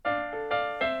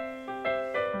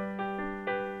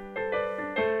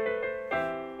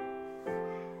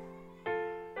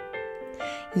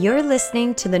You're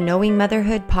listening to the Knowing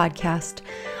Motherhood podcast.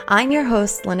 I'm your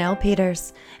host, Linnell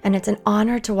Peters, and it's an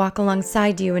honor to walk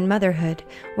alongside you in motherhood,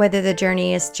 whether the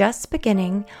journey is just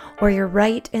beginning or you're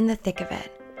right in the thick of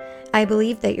it. I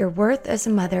believe that your worth as a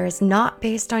mother is not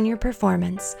based on your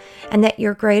performance, and that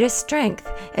your greatest strength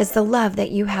is the love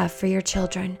that you have for your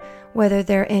children, whether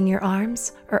they're in your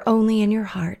arms or only in your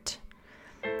heart.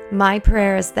 My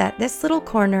prayer is that this little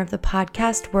corner of the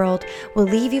podcast world will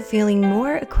leave you feeling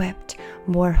more equipped,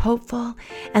 more hopeful,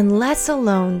 and less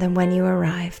alone than when you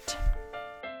arrived.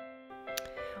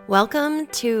 Welcome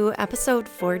to episode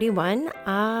 41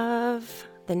 of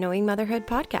the Knowing Motherhood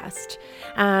podcast.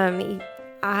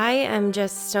 I am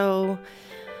just so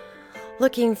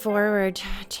looking forward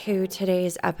to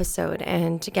today's episode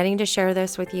and getting to share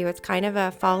this with you. It's kind of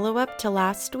a follow-up to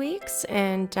last week's.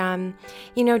 And,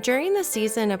 during the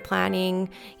season of planning,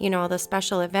 all the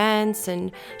special events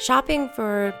and shopping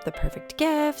for the perfect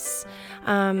gifts,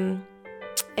 and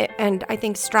I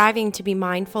think striving to be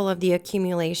mindful of the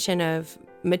accumulation of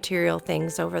material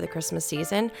things over the Christmas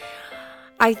season,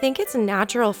 I think it's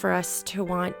natural for us to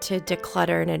want to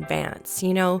declutter in advance,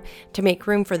 to make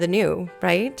room for the new,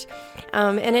 right?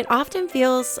 And it often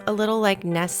feels a little like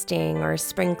nesting or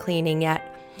spring cleaning,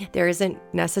 yet there isn't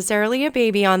necessarily a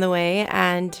baby on the way,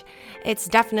 and it's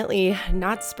definitely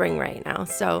not spring right now.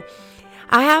 So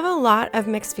I have a lot of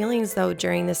mixed feelings, though,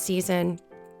 during the season,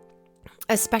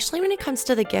 especially when it comes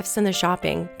to the gifts and the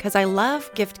shopping, because I love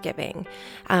gift giving.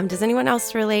 Does anyone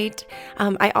else relate?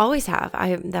 I always have.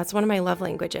 That's one of my love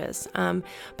languages.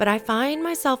 But I find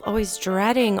myself always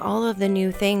dreading all of the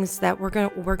new things that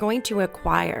we're going to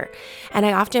acquire. And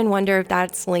I often wonder if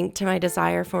that's linked to my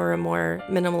desire for a more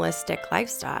minimalistic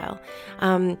lifestyle.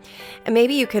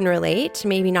 Maybe you can relate,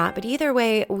 maybe not. But either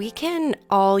way, we can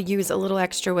all use a little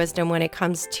extra wisdom when it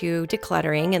comes to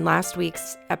decluttering. And last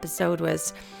week's episode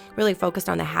was really focused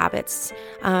on the habits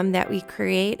that we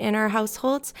create in our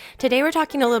households. Today, we're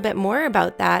talking a little bit more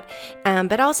about that,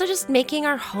 but also just making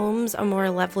our homes a more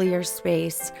lovelier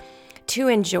space to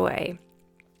enjoy.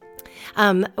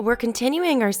 We're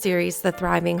continuing our series, The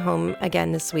Thriving Home,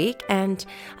 again this week, and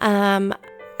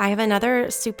I have another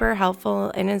super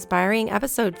helpful and inspiring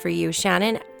episode for you.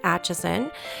 Shannon Acheson,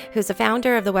 who's the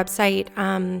founder of the website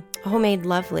Homemade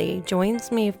Lovely, joins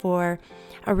me for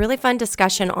a really fun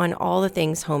discussion on all the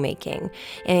things homemaking,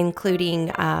 including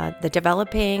the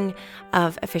developing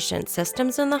of efficient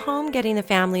systems in the home, getting the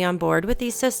family on board with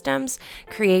these systems,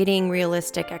 creating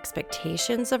realistic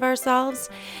expectations of ourselves,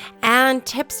 and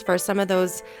tips for some of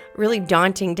those really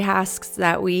daunting tasks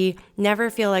that we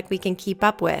never feel like we can keep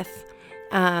up with.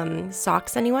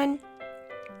 Socks, anyone?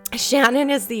 Shannon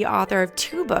is the author of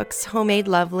 2 books, Homemade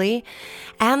Lovely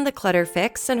and The Clutter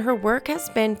Fix, and her work has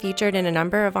been featured in a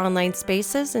number of online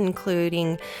spaces,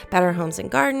 including Better Homes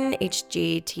and Garden,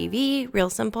 HGTV, Real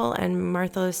Simple, and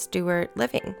Martha Stewart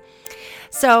Living.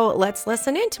 So let's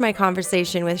listen in to my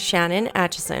conversation with Shannon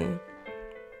Acheson.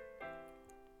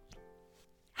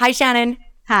 Hi, Shannon.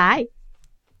 Hi.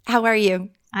 How are you?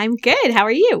 I'm good. How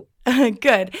are you?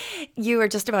 Good. You were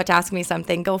just about to ask me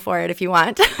something. Go for it if you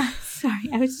want. Sorry,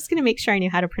 I was just going to make sure I knew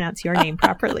how to pronounce your name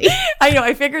properly. I know.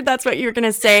 I figured that's what you were going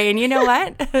to say. And you know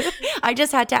what? I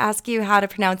just had to ask you how to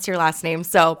pronounce your last name.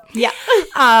 So yeah,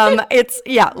 it's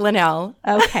Linnell.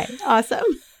 Okay, awesome.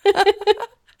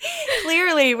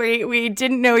 Clearly, we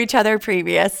didn't know each other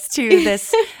previous to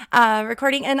this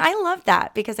recording. And I love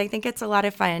that because I think it's a lot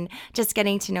of fun just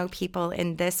getting to know people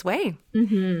in this way.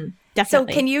 Mm-hmm.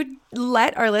 Definitely. So can you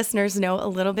let our listeners know a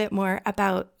little bit more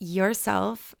about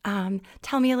yourself?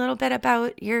 Tell me a little bit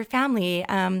about your family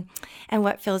and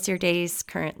what fills your days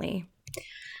currently.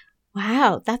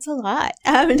 Wow, that's a lot.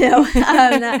 I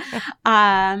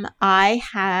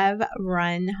have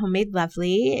run Homemade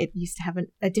Lovely. It used to have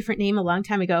a different name a long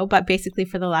time ago, but basically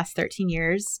for the last 13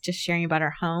 years, just sharing about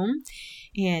our home.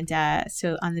 And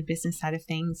so on the business side of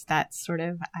things, that's sort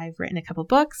of, I've written a couple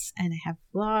books and I have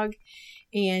a blog.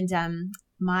 And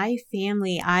my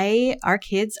family, our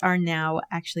kids are now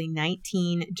actually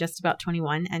 19, just about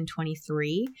 21 and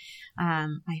 23. I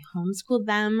homeschooled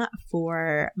them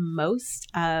for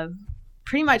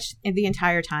pretty much the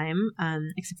entire time,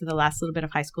 except for the last little bit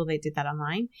of high school. They did that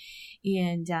online.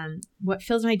 And what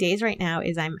fills my days right now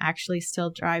is I'm actually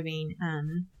still driving.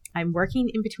 I'm working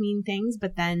in between things,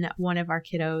 but then one of our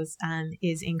kiddos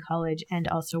is in college and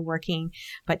also working,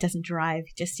 but doesn't drive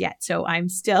just yet. So I'm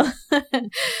still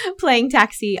playing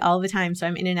taxi all the time. So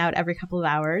I'm in and out every couple of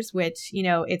hours, which,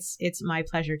 it's my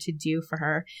pleasure to do for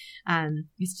her.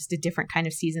 It's just a different kind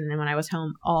of season than when I was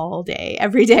home all day,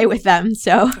 every day with them.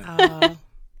 So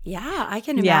Yeah, I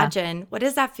can imagine. What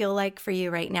does that feel like for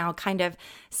you right now, kind of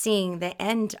seeing the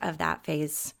end of that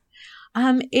phase?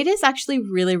 It is actually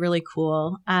really, really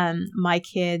cool. My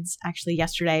kids actually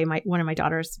yesterday, one of my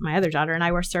daughters, my other daughter and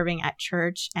I were serving at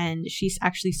church, and she's the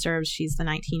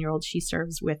 19-year-old. She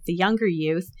serves with the younger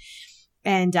youth.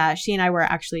 And she and I were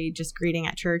actually just greeting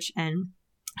at church, and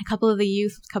a couple of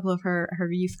her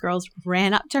youth girls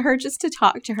ran up to her just to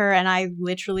talk to her. And I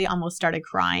literally almost started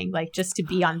crying, like just to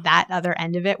be on that other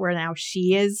end of it, where now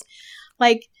she is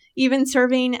like even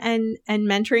serving and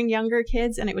mentoring younger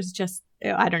kids. And it was just,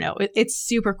 I don't know. It's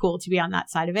super cool to be on that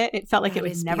side of it. It felt like it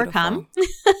would never come.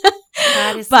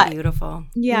 That is beautiful.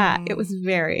 Yeah, it was a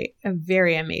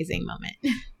very amazing moment.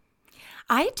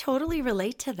 I totally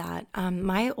relate to that.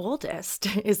 My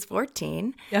oldest is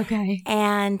 14. Okay.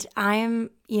 And I'm,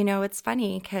 it's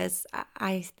funny because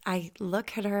I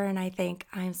look at her and I think,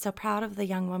 I'm so proud of the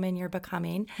young woman you're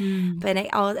becoming. But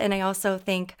I also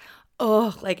think,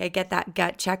 oh, like I get that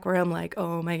gut check where I'm like,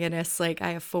 oh my goodness, like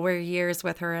I have 4 years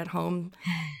with her at home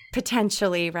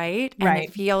potentially, right? And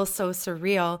it feels so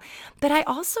surreal. But I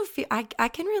also feel, I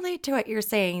can relate to what you're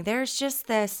saying. There's just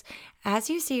this, as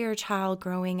you see your child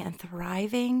growing and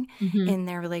thriving in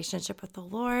their relationship with the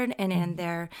Lord and in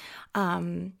their,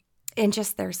 in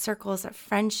just their circles of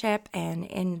friendship and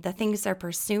in the things they're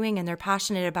pursuing and they're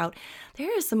passionate about,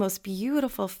 there is the most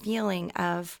beautiful feeling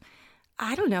of,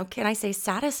 I don't know, can I say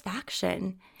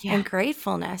satisfaction and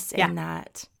gratefulness in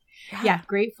that? Yeah,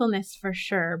 gratefulness for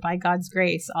sure. By God's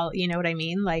grace, you know what I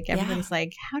mean? Like everybody's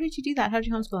like, how did you do that? How did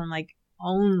you homeschool? I'm like,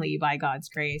 only by God's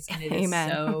grace. And it is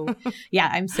so,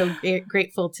 I'm so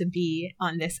grateful to be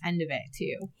on this end of it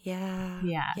too. Yeah,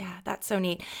 that's so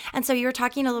neat. And so you were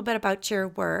talking a little bit about your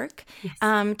work.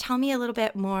 Yes. Tell me a little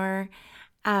bit more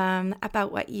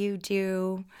about what you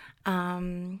do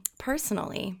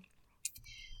personally.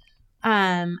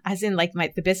 As in like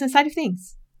the business side of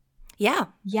things. Yeah.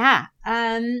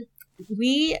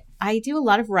 I do a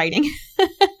lot of writing.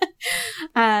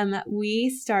 We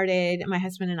started, my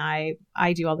husband and I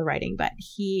do all the writing, but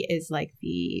he is like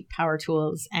the power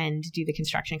tools and do the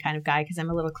construction kind of guy because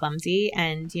I'm a little clumsy.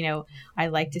 And, I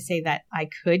like to say that I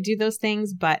could do those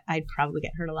things, but I'd probably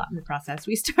get hurt a lot in the process.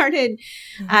 We started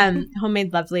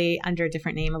Homemade Lovely under a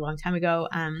different name a long time ago.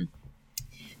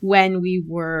 When we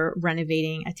were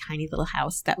renovating a tiny little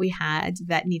house that we had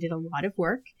that needed a lot of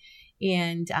work.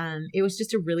 And it was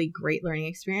just a really great learning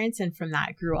experience. And from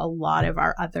that grew a lot of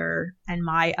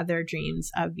my other dreams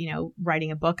of,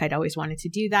 writing a book. I'd always wanted to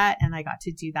do that. And I got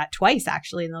to do that twice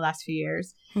actually in the last few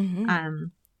years.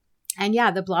 And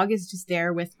the blog is just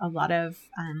there with a lot of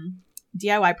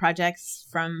DIY projects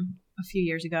from a few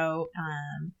years ago,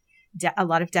 a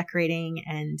lot of decorating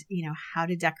and, how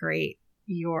to decorate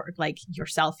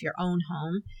yourself, your own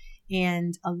home,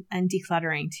 and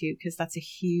decluttering too, because that's a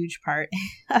huge part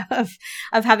of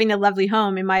having a lovely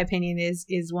home, in my opinion,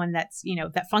 is one that's,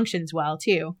 that functions well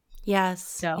too. Yes.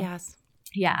 So, yes.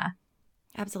 Yeah.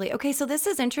 Absolutely. Okay. So this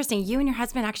is interesting. You and your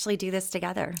husband actually do this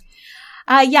together.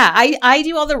 I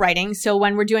do all the writing. So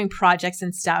when we're doing projects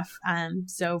and stuff,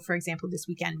 so for example, this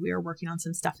weekend we were working on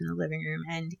some stuff in the living room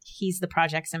and he's the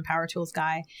projects and power tools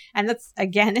guy. And that's,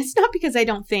 again, it's not because I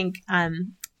don't think,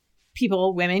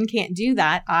 women can't do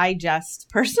that. I just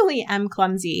personally am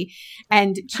clumsy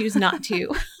and choose not to.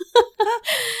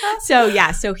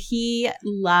 So he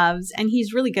loves, and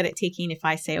he's really good at taking, if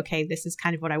I say, okay, this is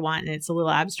kind of what I want and it's a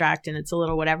little abstract and it's a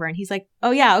little whatever. And he's like,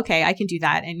 oh yeah, okay, I can do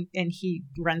that. And he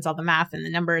runs all the math and the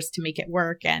numbers to make it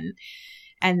work and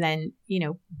then,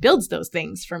 builds those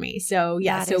things for me. So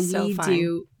yeah, so we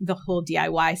do the whole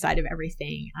DIY side of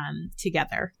everything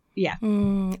together. Yeah.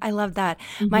 I love that.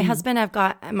 My husband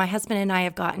and I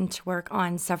have gotten to work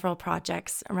on several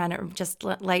projects, just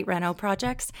light reno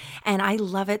projects. And I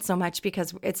love it so much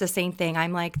because it's the same thing.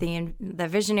 I'm like the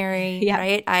visionary,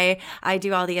 right? I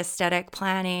do all the aesthetic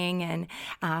planning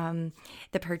and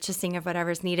the purchasing of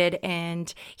whatever's needed.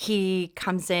 And he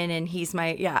comes in and he's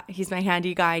my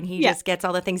handy guy and he just gets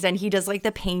all the things done. He does like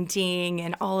the painting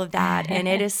and all of that. And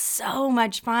it is so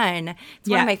much fun. It's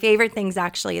one of my favorite things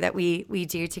actually that we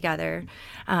do together.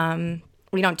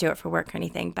 We don't do it for work or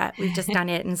anything, but we've just done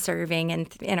it in serving and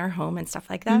in our home and stuff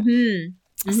like that.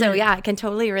 So yeah, I can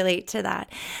totally relate to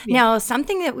that. Now,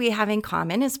 something that we have in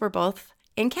common is we're both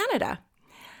in Canada.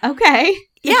 Okay.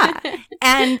 Yeah.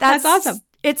 And that's awesome.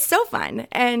 It's so fun.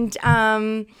 And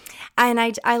I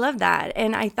love that.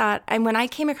 And I thought, and when I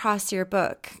came across your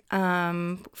book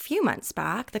a few months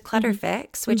back, The Clutter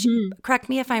Fix, which, correct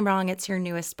me if I'm wrong, it's your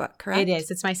newest book, correct? It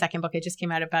is. It's my second book. It just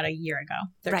came out about a year ago,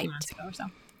 13 months ago or so.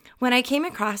 When I came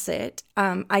across it,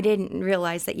 I didn't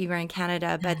realize that you were in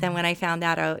Canada, but then when I found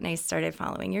that out and I started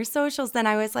following your socials, then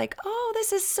I was like, oh,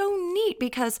 this is so neat,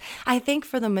 because I think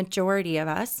for the majority of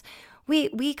us,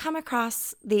 we come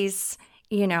across these,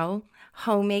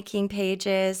 homemaking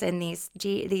pages and these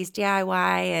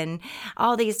DIY and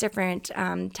all these different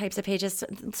types of pages.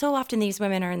 So often these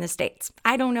women are in the States.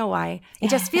 I don't know why.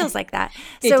 It just feels like that.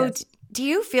 So do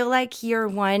you feel like you're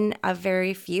one of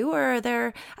very few, or are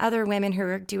there other women who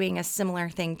are doing a similar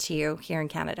thing to you here in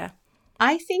Canada?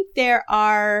 I think there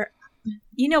are,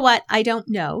 you know what? I don't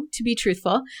know, to be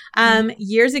truthful.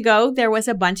 Years ago, there was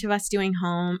a bunch of us doing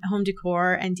home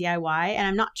decor and DIY, and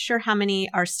I'm not sure how many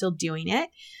are still doing it.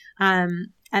 And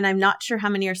I'm not sure how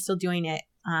many are still doing it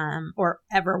or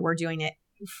ever were doing it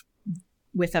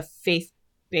with a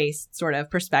faith-based sort of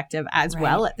perspective as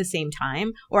well at the same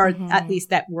time, or at least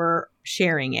that were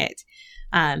sharing it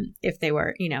if they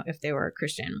were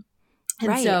Christian.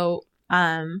 And so,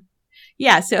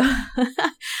 so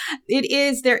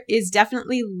there is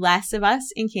definitely less of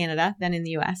us in Canada than in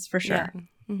the US for sure.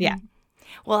 Yeah.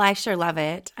 Well, I sure love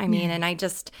it. I mean, and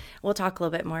we'll talk a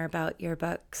little bit more about your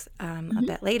books a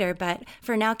bit later. But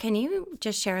for now, can you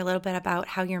just share a little bit about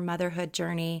how your motherhood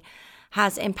journey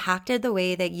has impacted the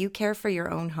way that you care for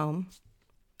your own home?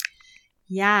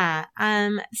 Yeah.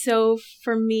 So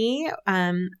for me,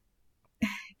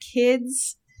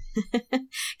 kids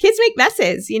make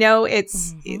messes,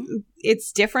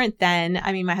 it's different than,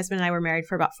 my husband and I were married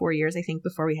for about 4 years, I think,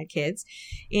 before we had kids.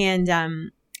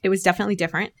 And, it was definitely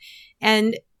different.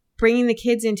 And bringing the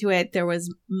kids into it, there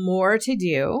was more to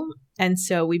do. And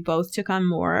so we both took on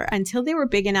more until they were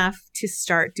big enough to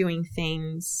start doing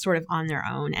things sort of on their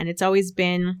own. And it's always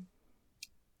been,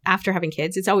 after having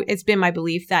kids, it's been my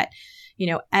belief that,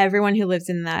 everyone who lives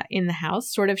in the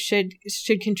house sort of should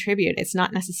contribute. It's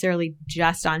not necessarily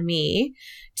just on me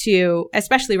to,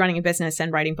 especially running a business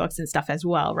and writing books and stuff as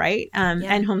well, right?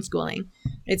 And homeschooling.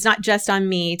 It's not just on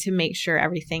me to make sure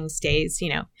everything stays,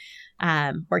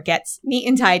 or gets neat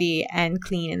and tidy and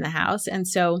clean in the house. And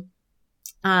so,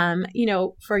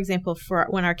 for example, for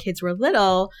when our kids were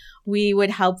little, we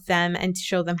would help them and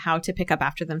show them how to pick up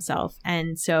after themselves.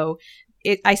 And so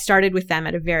I started with them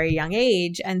at a very young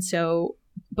age. And so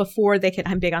before they could,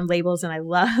 I'm big on labels and I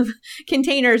love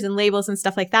containers and labels and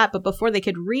stuff like that. But before they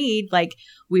could read,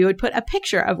 we would put a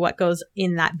picture of what goes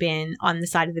in that bin on the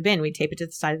side of the bin. We'd tape it to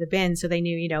the side of the bin so they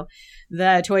knew,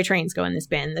 the toy trains go in this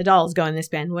bin, the dolls go in this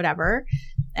bin, whatever.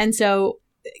 And so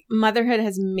motherhood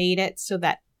has made it so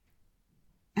that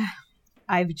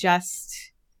I've just,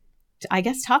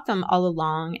 taught them all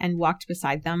along and walked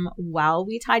beside them while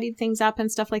we tidied things up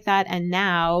and stuff like that. And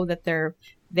now that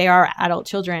they are adult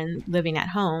children living at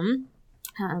home,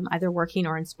 either working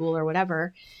or in school or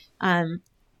whatever,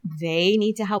 they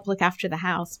need to help look after the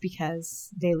house because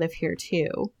they live here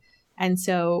too. And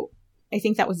so I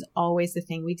think that was always the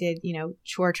thing we did,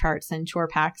 chore charts and chore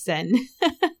packs and,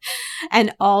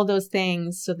 and all those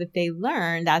things so that they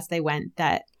learned as they went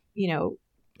that,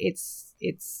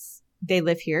 they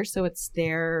live here, so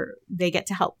they get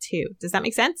to help too. Does that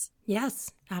make sense?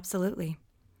 Yes, absolutely.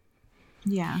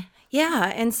 Yeah.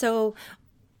 Yeah. And so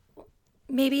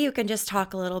maybe you can just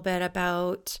talk a little bit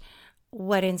about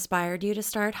what inspired you to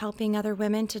start helping other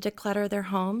women to declutter their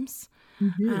homes.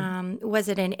 Was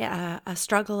it a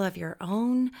struggle of your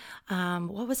own?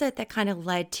 What was it that kind of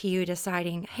led to you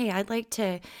deciding, hey, I'd like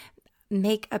to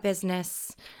make a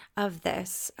business of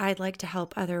this. I'd like to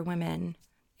help other women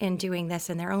in doing this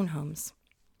in their own homes.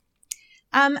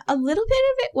 A little bit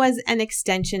of it was an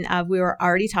extension of, we were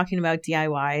already talking about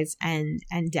DIYs and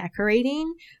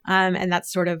decorating. And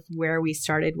that's sort of where we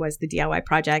started, was the DIY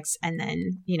projects. And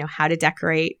then, how to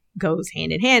decorate goes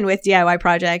hand in hand with DIY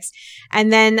projects.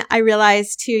 And then I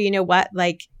realized too,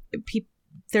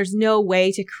 there's no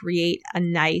way to create a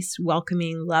nice,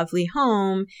 welcoming, lovely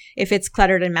home if it's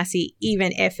cluttered and messy,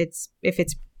 even if it's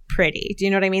pretty. Do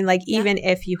you know what I mean? Even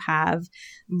if you have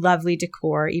lovely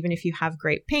decor, even if you have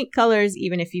great paint colors,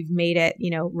 even if you've made it,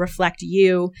 reflect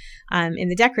you in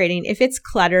the decorating, if it's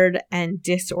cluttered and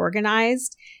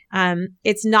disorganized,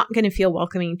 it's not going to feel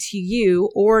welcoming to you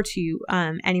or to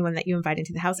anyone that you invite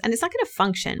into the house. And it's not going to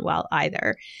function well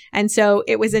either. And so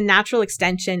it was a natural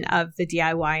extension of the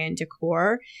DIY and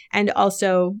decor. And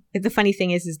also the funny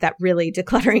thing is that really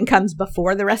decluttering comes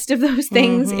before the rest of those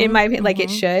things, in my opinion, it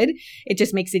should. It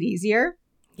just makes it easier.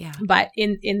 Yeah. But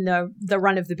in the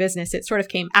run of the business, it sort of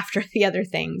came after the other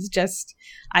things. Just,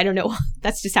 I don't know.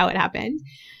 That's just how it happened.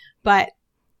 But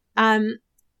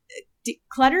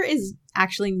clutter is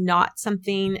actually not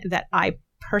something that I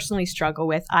personally struggle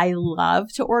with. I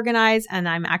love to organize, and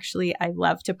I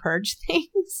love to purge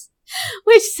things.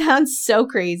 which sounds so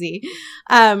crazy.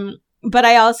 But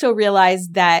I also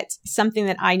realized that something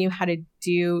that I knew how to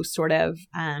do sort of,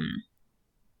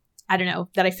 I don't know,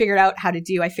 that I figured out how to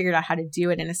do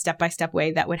it in a step-by-step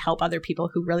way that would help other people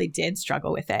who really did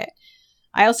struggle with it.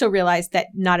 I also realized that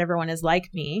not everyone is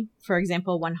like me. For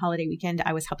example, one holiday weekend,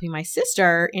 I was helping my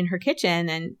sister in her kitchen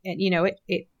and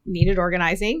it needed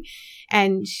organizing,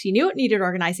 and she knew it needed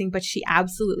organizing, but she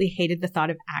absolutely hated the thought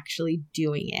of actually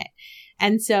doing it.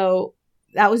 And so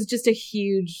that was just a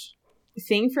huge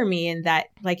thing for me, in that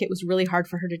like it was really hard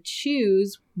for her to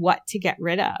choose what to get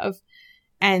rid of.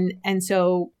 And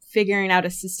so figuring out a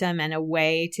system and a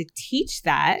way to teach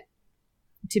that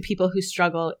to people who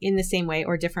struggle in the same way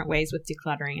or different ways with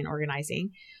decluttering and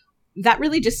organizing, that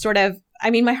really just sort of, I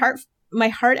mean, my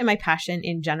heart and my passion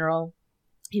in general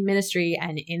in ministry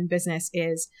and in business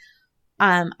is,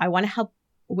 I want to help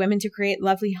women to create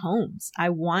lovely homes. I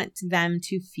want them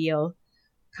to feel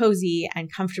cozy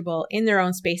and comfortable in their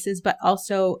own spaces, but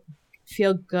also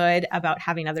feel good about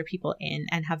having other people in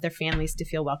and have their families to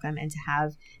feel welcome and to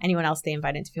have anyone else they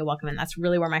invite in to feel welcome. And that's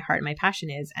really where my heart and my passion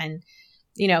is. And,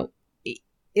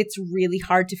 it's really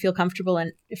hard to feel comfortable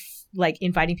and like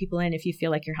inviting people in if you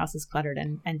feel like your house is cluttered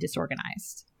and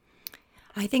disorganized.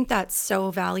 I think that's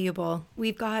so valuable.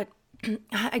 We've got,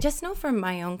 I just know from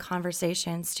my own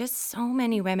conversations, just so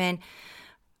many women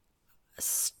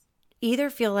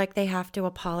either feel like they have to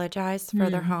apologize for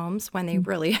their homes when they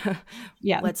really,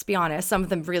 let's be honest, some of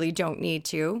them really don't need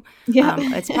to. Yeah.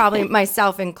 It's probably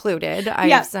myself included.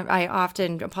 I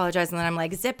often apologize and then I'm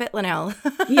like, zip it, Linnell.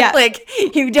 Yeah. Like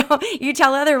you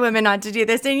tell other women not to do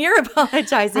this and you're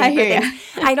apologizing for things.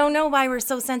 I don't know why we're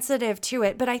so sensitive to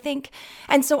it, but I think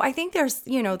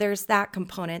there's that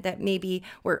component that maybe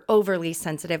we're overly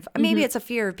sensitive. Maybe it's a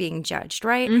fear of being judged,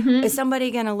 right? Is somebody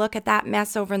going to look at that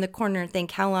mess over in the corner and think,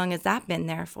 how long is that been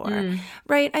there for?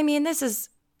 Right? I mean, this is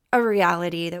a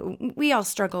reality that we all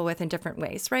struggle with in different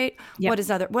ways, right?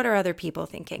 Yep. What are other people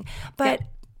thinking? But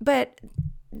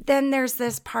then there's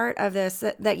this part of this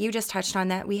that you just touched on,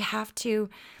 that we have to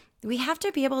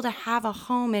be able to have a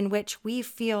home in which we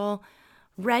feel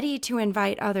ready to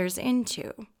invite others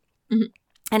into.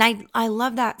 And I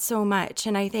love that so much.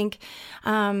 And I think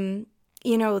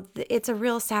it's a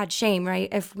real sad shame, right?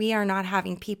 If we are not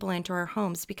having people into our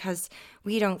homes because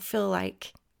we don't feel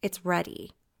like it's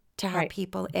ready to have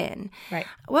people in. Right.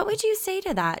 What would you say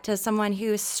to that, to someone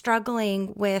who's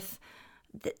struggling with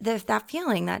that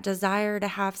feeling, that desire to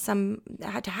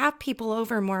have people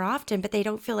over more often, but they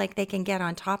don't feel like they can get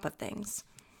on top of things?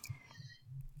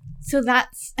 So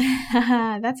that's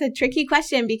a tricky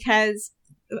question, because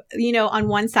on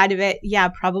one side of it,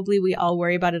 probably we all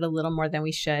worry about it a little more than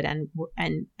we should, and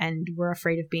we're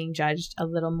afraid of being judged a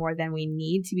little more than we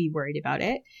need to be worried about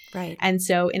it. Right. And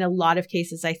so in a lot of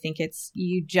cases, I think it's,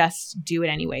 you just do it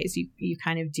anyways. You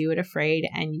kind of do it afraid,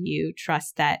 and you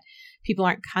trust that people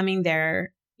aren't coming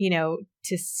there,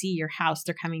 to see your house.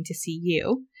 They're coming to see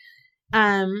you.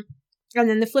 And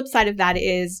then the flip side of that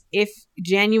is, if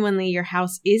genuinely your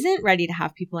house isn't ready to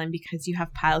have people in because you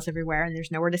have piles everywhere and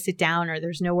there's nowhere to sit down, or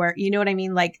there's nowhere, you know what I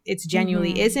mean? Like it's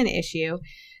genuinely is an issue,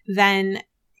 then,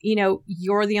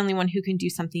 you're the only one who can do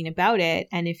something about it.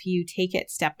 And if you take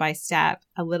it step by step,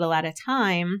 a little at a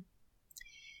time,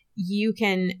 you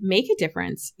can make a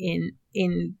difference in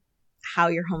how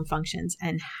your home functions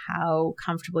and how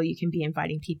comfortable you can be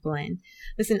inviting people in.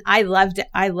 Listen, I love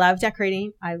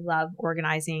decorating. I love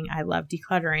organizing. I love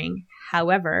decluttering.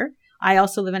 However, I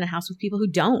also live in a house with people who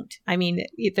don't. I mean,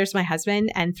 there's my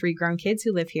husband and 3 grown kids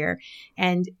who live here,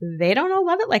 and they don't all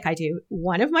love it like I do.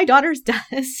 One of my daughters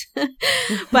does,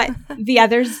 but the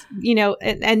others,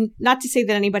 and not to say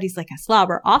that anybody's like a slob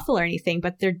or awful or anything,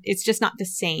 but it's just not the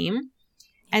same.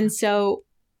 And so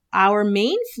our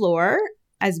main floor,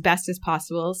 as best as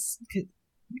possible,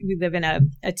 we live in a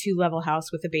 2-level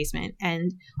house with a basement,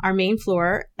 and our main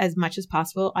floor, as much as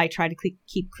possible, I try to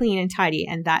keep clean and tidy.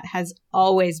 And that has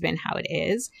always been how it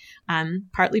is,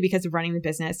 partly because of running the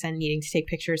business and needing to take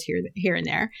pictures here and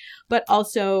there, but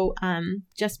also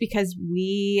just because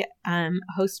we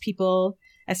host people,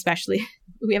 especially,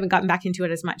 we haven't gotten back into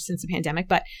it as much since the pandemic,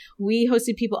 but we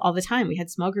hosted people all the time. We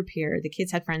had small group here. The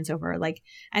kids had friends over,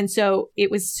 and so it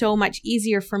was so much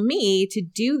easier for me to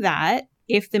do that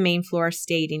if the main floor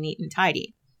stayed neat and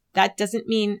tidy. That doesn't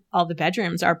mean all the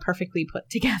bedrooms are perfectly put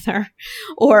together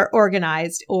or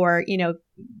organized, or,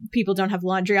 people don't have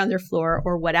laundry on their floor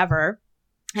or whatever.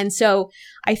 And so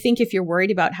I think if you're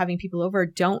worried about having people over,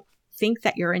 don't think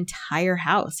that your entire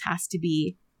house has to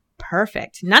be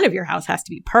perfect. None of your house has to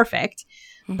be perfect.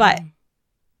 But,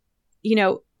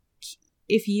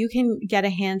 if you can get a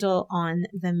handle on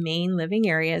the main living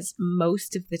areas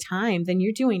most of the time, then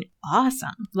you're doing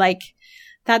awesome. Like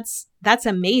that's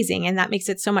amazing. And that makes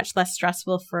it so much less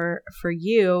stressful for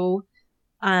you.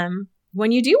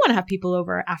 When you do want to have people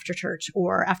over after church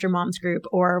or after mom's group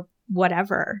or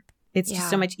whatever, it's just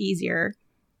so much easier.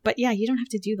 But yeah, you don't have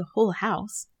to do the whole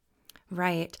house.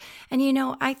 Right. And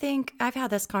I think I've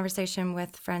had this conversation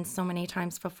with friends so many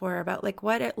times before about like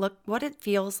what it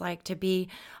feels like to be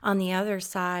on the other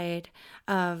side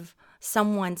of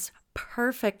someone's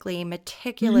perfectly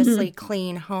meticulously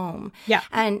clean home. Yeah.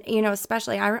 And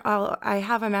especially I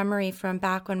have a memory from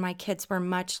back when my kids were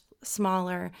much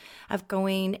smaller of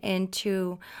going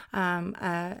into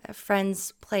a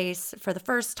friend's place for the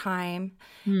first time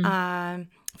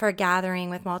for a gathering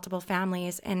with multiple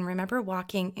families, and remember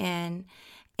walking in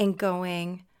and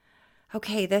going,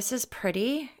 okay, this is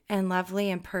pretty and lovely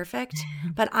and perfect,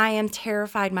 but I am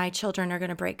terrified my children are going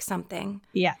to break something.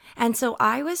 Yeah. And so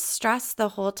I was stressed the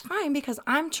whole time because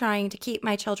I'm trying to keep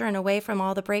my children away from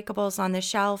all the breakables on the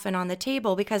shelf and on the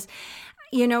table because,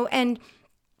 and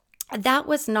that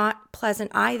was not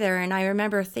pleasant either. And I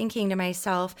remember thinking to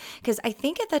myself, because I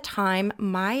think at the time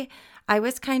I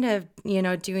was kind of,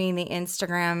 doing the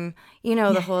Instagram,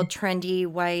 the whole trendy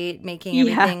white, making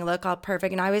everything look all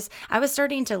perfect. And I was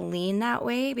starting to lean that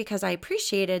way because I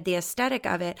appreciated the aesthetic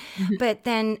of it. But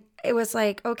then it was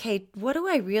like, okay, what do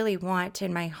I really want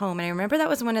in my home? And I remember that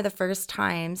was one of the first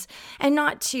times, and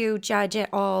not to judge at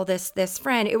all this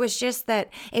friend. It was just that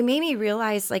it made me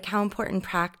realize like how important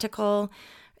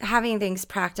having things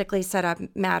practically set up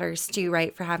matters too,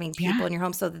 right? For having people in your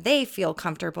home so that they feel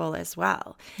comfortable as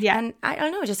well. Yeah. And I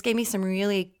don't know, it just gave me some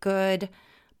really good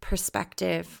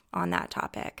perspective on that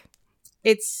topic.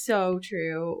 It's so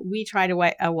true. We tried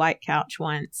a white couch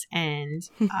once and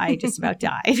I just about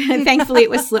died. And thankfully it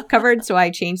was slip covered. So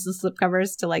I changed the slip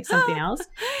covers to like something else.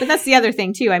 But that's the other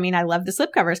thing too. I mean, I love the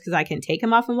slip covers because I can take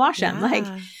them off and wash them. Like,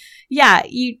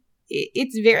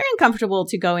 it's very uncomfortable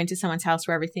to go into someone's house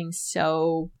where everything's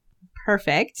so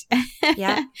perfect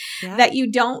that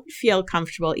you don't feel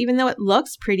comfortable. Even though it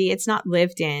looks pretty, it's not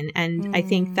lived in. And I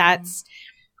think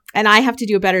and I have to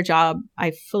do a better job.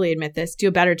 I fully admit this, do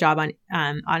a better job on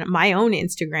my own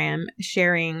Instagram,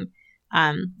 sharing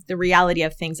the reality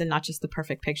of things and not just the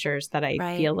perfect pictures that I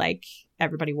feel like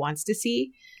everybody wants to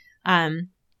see.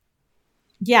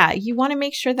 You want to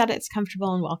make sure that it's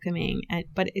comfortable and welcoming,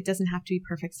 but it doesn't have to be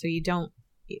perfect. So you don't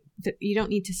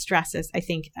need to stress as I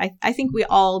think we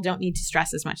all don't need to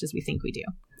stress as much as we think we do.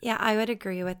 Yeah, I would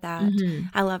agree with that.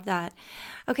 I love that.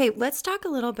 Okay, let's talk a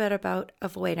little bit about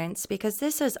avoidance, because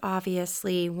this is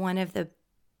obviously one of the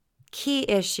key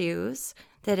issues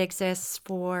that exists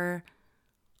for,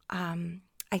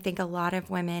 I think, a lot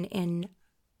of women in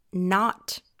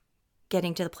not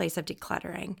getting to the place of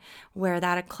decluttering, where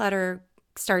that clutter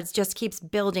keeps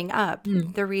building up.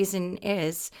 The reason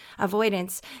is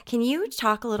avoidance. Can you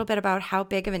talk a little bit about how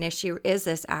big of an issue is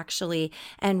this actually,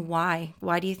 and why?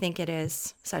 Why do you think it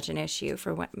is such an issue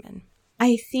for women?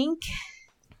 I think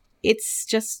it's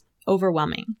just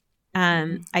overwhelming.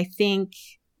 I think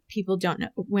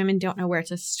women don't know where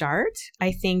to start.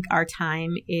 I think our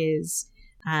time is,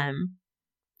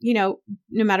 no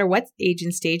matter what age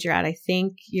and stage you're at, I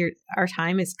think our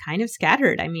time is kind of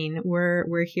scattered. I mean,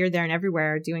 we're here, there, and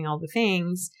everywhere doing all the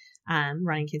things,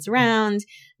 running kids around,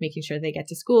 making sure they get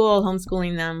to school,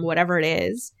 homeschooling them, whatever it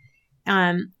is.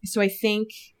 So I think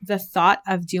the thought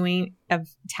of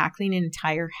tackling an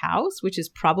entire house, which is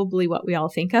probably what we all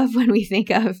think of when we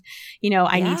think of,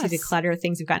 I need to declutter,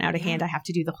 things have gotten out of hand, I have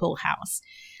to do the whole house.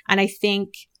 And I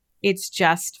think it's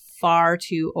just far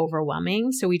too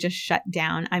overwhelming. So we just shut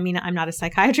down. I mean, I'm not a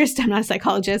psychiatrist, I'm not a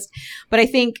psychologist, but I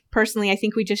think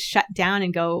we just shut down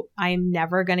and go, I'm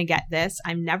never going to get this.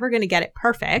 I'm never going to get it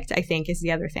perfect, I think is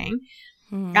the other thing.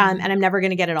 And I'm never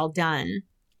going to get it all done.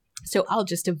 So I'll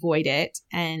just avoid it.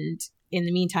 And in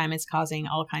the meantime, it's causing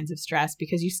all kinds of stress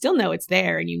because you still know it's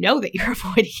there and you know that you're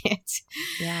avoiding it.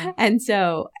 Yeah. And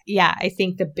so, I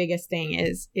think the biggest thing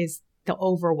is the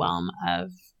overwhelm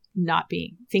of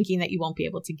thinking that you won't be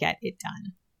able to get it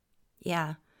done.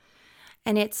 Yeah.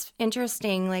 And it's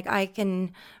interesting. Like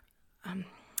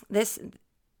this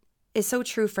is so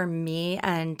true for me.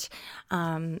 And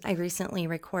I recently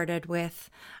recorded with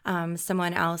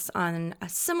someone else on a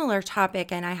similar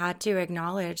topic, and I had to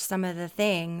acknowledge some of the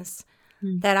things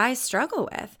that I struggle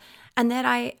with and that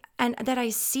I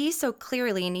see so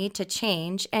clearly need to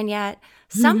change. And yet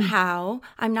somehow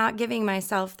I'm not giving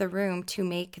myself the room to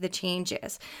make the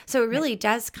changes. So it really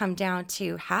does come down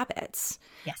to habits.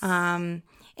 Yes.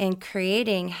 And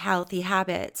creating healthy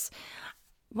habits.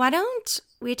 Why don't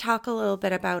we talk a little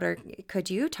bit about, or could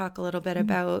you talk a little bit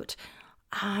about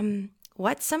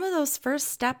what some of those first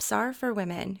steps are for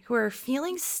women who are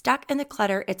feeling stuck in the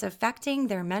clutter? It's affecting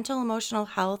their mental, emotional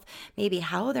health, maybe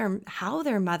how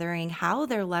they're mothering, how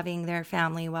they're loving their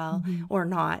family well or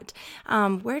not.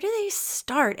 Where do they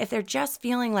start if they're just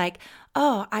feeling like,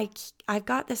 oh, I've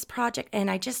got this project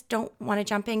and I just don't want to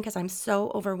jump in because I'm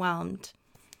so overwhelmed?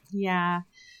 Yeah.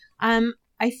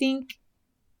 I think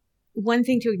one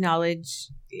thing to acknowledge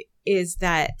is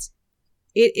that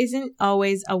it isn't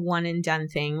always a one and done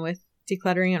thing with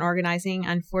decluttering and organizing,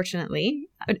 unfortunately,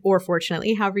 or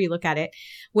fortunately, however you look at it.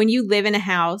 When you live in a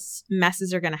house,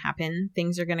 messes are going to happen.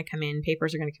 Things are going to come in,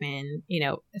 papers are going to come in,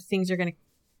 things are going to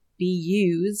be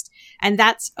used, and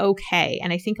that's okay.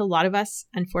 And I think a lot of us,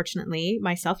 unfortunately,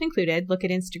 myself included, look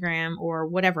at Instagram or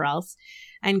whatever else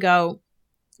and go,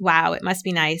 wow, it must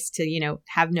be nice to,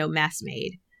 have no mess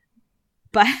made.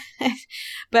 But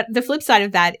the flip side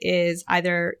of that is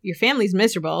either your family's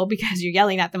miserable because you're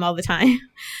yelling at them all the time,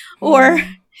 or,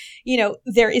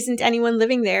 there isn't anyone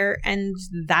living there and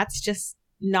that's just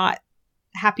not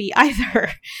happy either.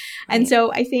 Right. And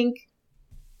so I think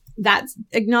that's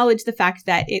acknowledge the fact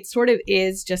that it sort of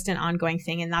is just an ongoing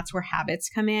thing, and that's where habits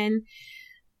come in.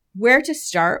 Where to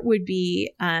start would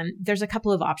be, there's a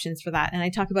couple of options for that. And I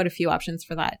talk about a few options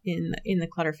for that in the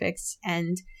Clutter Fix.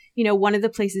 And, one of the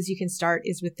places you can start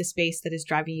is with the space that is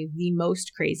driving you the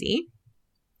most crazy,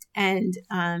 and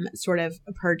sort of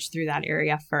purge through that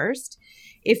area first.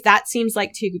 If that seems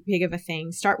like too big of a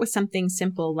thing, start with something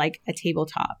simple like a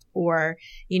tabletop, or,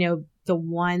 the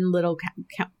one little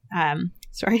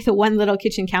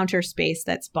kitchen counter space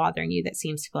that's bothering you that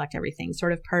seems to collect everything.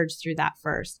 Sort of purge through that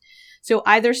first. So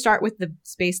either start with the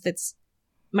space that's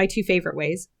my two favorite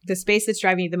ways, the space that's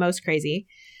driving you the most crazy,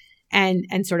 and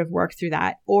sort of work through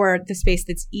that, or the space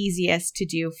that's easiest to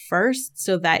do first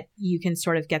so that you can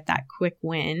sort of get that quick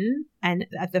win and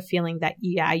the feeling that,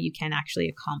 yeah, you can actually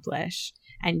accomplish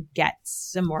and get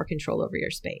some more control over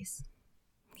your space.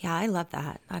 Yeah, I love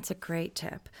that. That's a great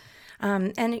tip.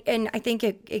 And I think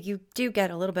you do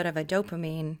get a little bit of a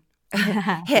dopamine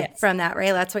hit from that,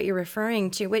 right? That's what you're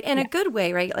referring to, in a good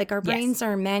way, right? Like our brains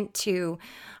are meant to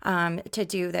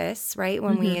do this, right?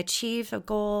 When we achieve a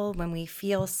goal, when we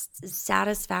feel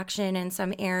satisfaction in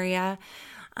some area.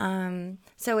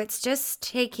 So it's just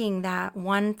taking that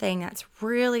one thing that's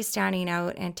really standing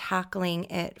out and tackling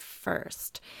it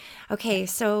first. Okay,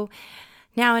 so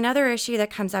now another issue that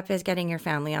comes up is getting your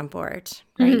family on board,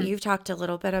 right? You've talked a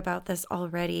little bit about this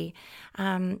already.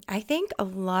 I think a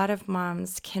lot of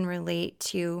moms can relate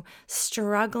to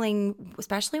struggling,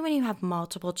 especially when you have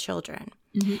multiple children.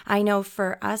 I know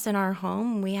for us in our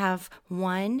home, we have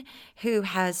one who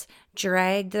has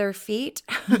dragged their feet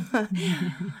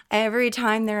every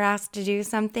time they're asked to do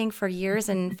something for years,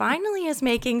 and finally is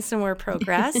making some more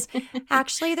progress.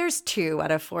 Actually, there's 2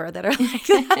 out of 4 that are like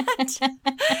that.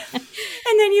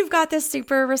 And then you've got the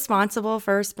super responsible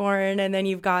firstborn, and then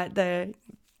you've got the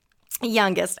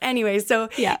youngest. Anyway, so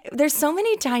there's so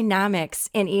many dynamics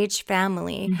in each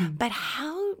family, but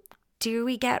how do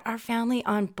we get our family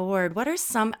on board? What are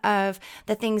some of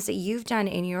the things that you've done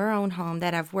in your own home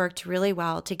that have worked really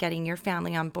well to getting your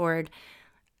family on board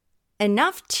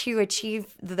enough to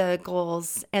achieve the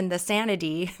goals and the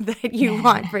sanity that you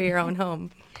want for your own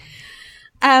home?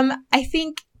 I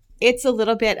think it's a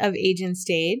little bit of age and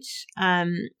stage.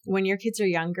 When your kids are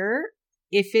younger,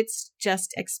 if it's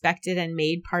just expected and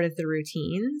made part of the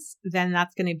routines, then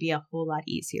that's going to be a whole lot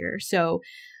easier. So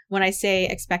when I say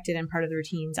expected and part of the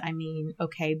routines, I mean,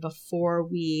 okay, before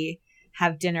we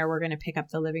have dinner, we're going to pick up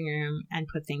the living room and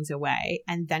put things away,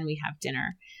 and then we have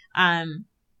dinner.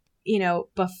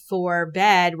 Before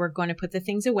bed, we're going to put the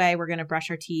things away. We're going to brush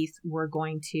our teeth. We're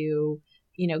going to,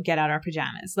 get out our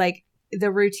pajamas. Like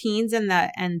the routines and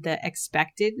the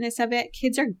expectedness of it.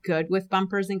 Kids are good with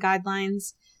bumpers and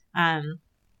guidelines.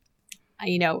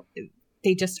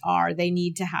 They just are. They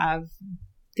need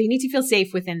to feel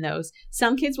safe within those.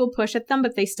 Some kids will push at them,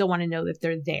 but they still want to know that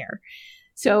they're there.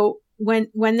 So when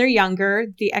they're younger,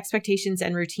 the expectations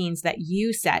and routines that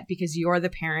you set because you're the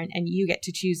parent and you get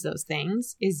to choose those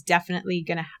things is definitely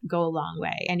going to go a long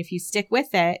way. And if you stick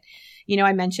with it,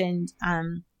 I mentioned,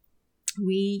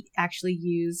 we actually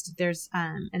used, there's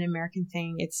an American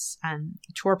thing. It's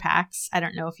chore packs. I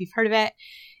don't know if you've heard of it.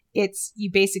 It's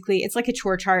like a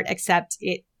chore chart, except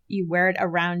you wear it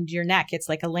around your neck. It's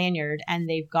like a lanyard, and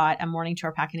they've got a morning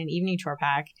chore pack and an evening chore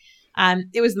pack.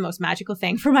 It was the most magical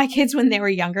thing for my kids when they were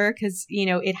younger because,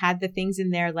 it had the things in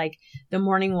there like the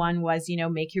morning one was,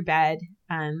 make your bed,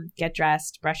 get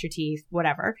dressed, brush your teeth,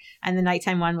 whatever. And the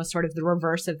nighttime one was sort of the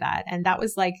reverse of that. And that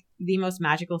was like the most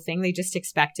magical thing. They just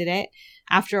expected it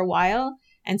after a while.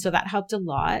 And so that helped a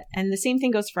lot. And the same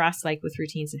thing goes for us, like with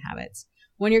routines and habits.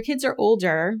 When your kids are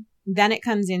older, then it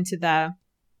comes into the,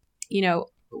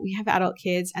 we have adult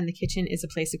kids and the kitchen is a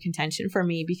place of contention for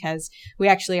me because we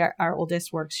actually, our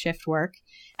oldest works shift work.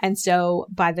 And so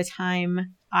by the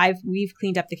time we've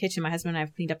cleaned up the kitchen, my husband and I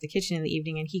have cleaned up the kitchen in the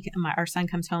evening, and our son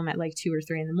comes home at like 2 or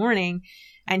 3 in the morning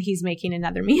and he's making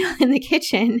another meal in the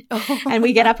kitchen. And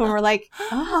we get up and we're like,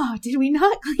 oh, did we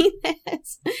not clean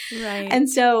this? Right. And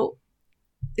so,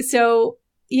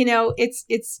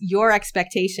 it's your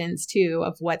expectations too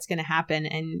of what's going to happen.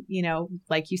 And,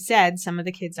 like you said, some of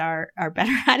the kids are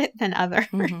better at it than others.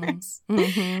 Mm-hmm.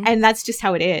 Mm-hmm. And that's just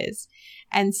how it is.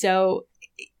 And so,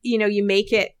 you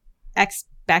make it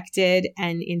expected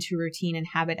and into routine and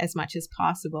habit as much as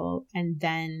possible. And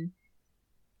then,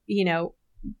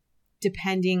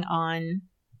 depending on,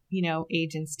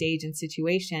 age and stage and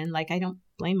situation, like I don't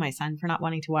blame my son for not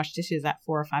wanting to wash dishes at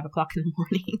 4 or 5 o'clock in the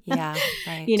morning. Yeah.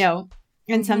 Right.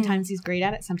 And sometimes he's great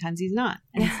at it. Sometimes he's not.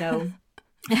 And so,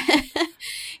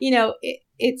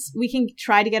 we can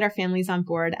try to get our families on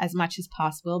board as much as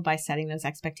possible by setting those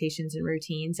expectations and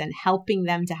routines and helping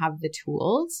them to have the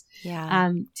tools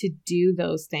to do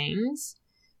those things.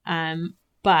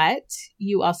 But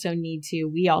we also need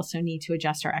to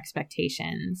adjust our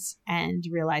expectations and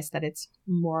realize that it's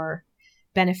more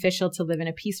beneficial to live in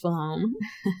a peaceful home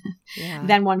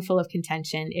than one full of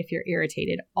contention if you're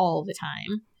irritated all the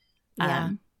time.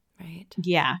 Right.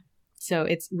 Yeah. So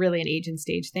it's really an age and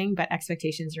stage thing, but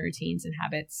expectations and routines and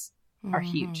habits are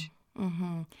huge.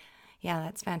 Mm-hmm. Yeah,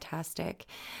 that's fantastic.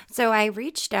 So I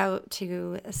reached out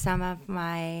to some of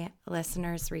my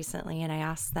listeners recently and I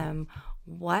asked them,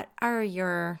 what are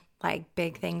your like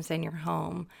big things in your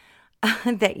home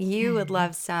that you would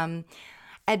love some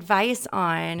advice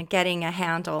on getting a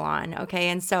handle on? Okay.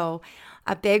 And so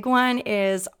a big one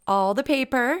is all the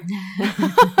paper.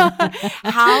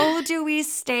 How do we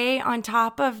stay on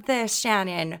top of this,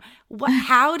 Shannon?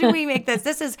 How do we make this?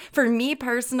 This is, for me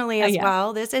personally as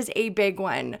well, this is a big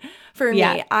one for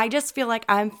me. I just feel like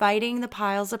I'm fighting the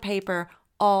piles of paper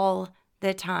all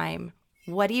the time.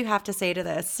 What do you have to say to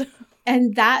this?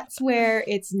 And that's where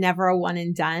it's never a one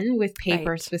and done with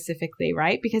paper specifically,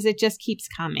 right? Because it just keeps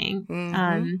coming.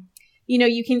 Mm-hmm.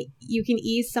 You can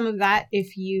ease some of that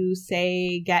if you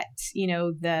say get,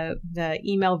 the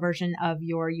email version of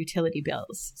your utility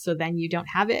bills. So then you don't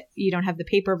have it. You don't have the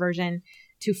paper version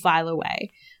to file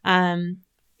away.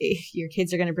 If your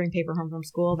kids are going to bring paper home from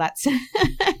school, that's,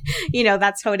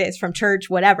 that's how it is, from church,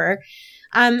 whatever.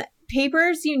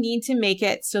 Papers, you need to make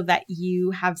it so that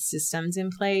you have systems in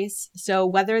place. So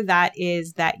whether that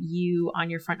is that you, on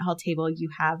your front hall table, you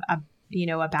have a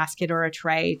basket or a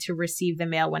tray to receive the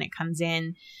mail when it comes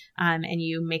in, and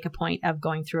you make a point of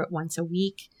going through it once a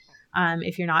week.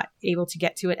 If you're not able to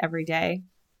get to it every day.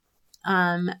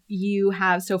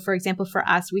 So for example, for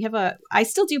us, I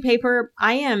still do paper.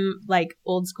 I am like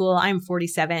old school. I'm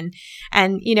 47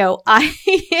 and,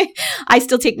 I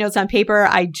still take notes on paper.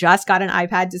 I just got an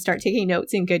iPad to start taking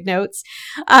notes in GoodNotes.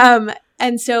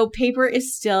 And so paper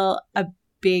is still a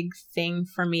big thing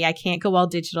for me. I can't go all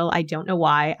digital. I don't know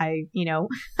why. I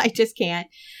just can't.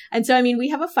 And so, we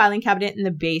have a filing cabinet in the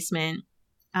basement,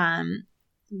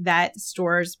 that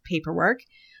stores paperwork.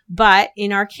 But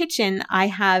in our kitchen, I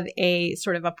have a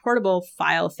sort of a portable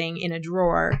file thing in a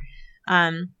drawer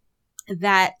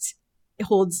that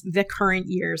holds the current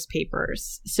year's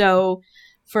papers. So,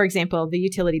 for example, the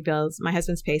utility bills, my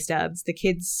husband's pay stubs, the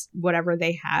kids, whatever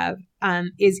they have,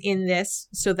 is in this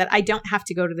so that I don't have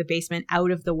to go to the basement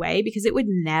out of the way because it would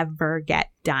never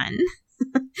get done.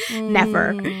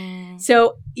 Never.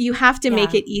 So you have to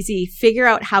make it easy. Figure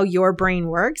out how your brain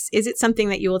works. Is it something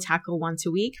that you will tackle once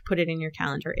a week? Put it in your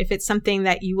calendar. If it's something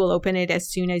that you will open it as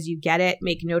soon as you get it,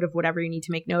 make note of whatever you need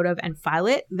to make note of and file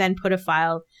it, then put a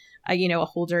file, a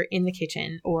holder in the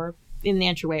kitchen or in the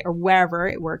entryway or wherever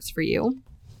it works for you.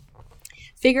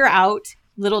 Figure out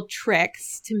little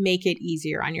tricks to make it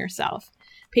easier on yourself.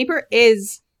 Paper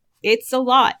it's a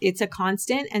lot. It's a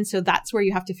constant. And so that's where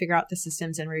you have to figure out the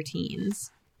systems and routines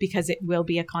because it will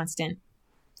be a constant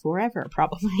forever,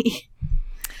 probably.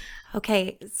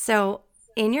 Okay. So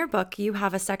in your book, you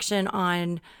have a section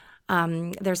on,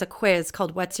 there's a quiz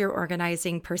called What's Your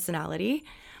Organizing Personality?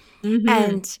 Mm-hmm.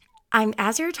 And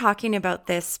as you're talking about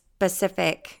this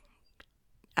specific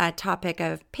topic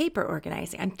of paper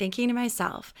organizing, I'm thinking to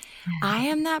myself, I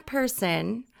am that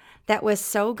person that was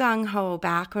so gung-ho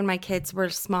back when my kids were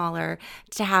smaller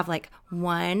to have like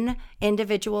one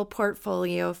individual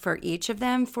portfolio for each of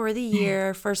them for the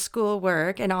year for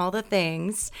schoolwork and all the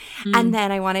things. And then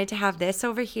I wanted to have this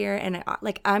over here. And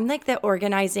like, I'm like the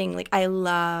organizing, like I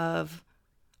love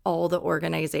all the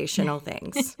organizational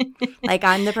things. Like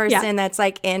I'm the person that's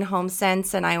like in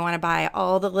HomeSense and I want to buy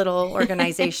all the little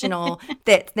organizational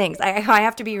things. I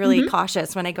have to be really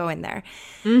cautious when I go in there.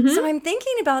 So I'm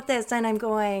thinking about this and I'm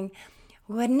going,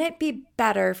 wouldn't it be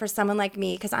better for someone like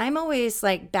me? Because I'm always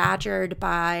like badgered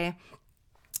by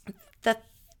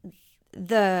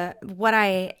the what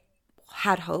I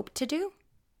had hoped to do.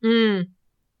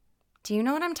 Do you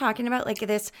know what I'm talking about? Like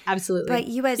this. Absolutely. But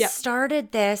you had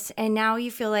started this and now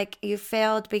you feel like you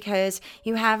failed because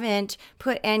you haven't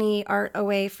put any art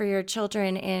away for your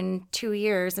children in 2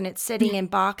 years and it's sitting in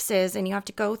boxes and you have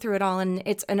to go through it all and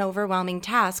it's an overwhelming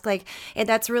task. Like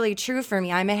that's really true for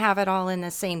me. I may have it all in the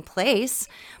same place,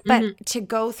 but to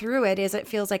go through it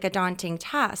feels like a daunting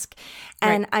task.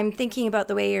 And I'm thinking about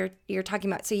the way you're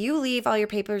talking about. So you leave all your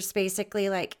papers basically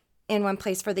like in one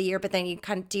place for the year, but then you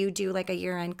do you do like a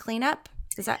year-end cleanup?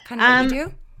 Is that kind of what you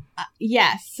do?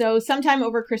 Yes. So sometime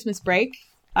over Christmas break,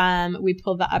 we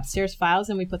pull the upstairs files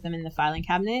and we put them in the filing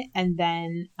cabinet. And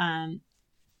then,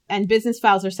 and business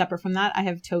files are separate from that. I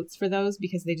have totes for those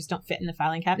because they just don't fit in the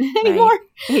filing cabinet anymore.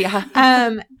 Yeah.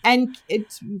 And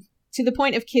it's to the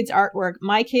point of kids' artwork.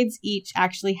 My kids each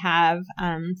actually have,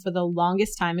 for the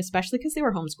longest time, especially because they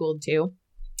were homeschooled too,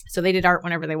 so they did art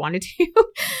whenever they wanted to.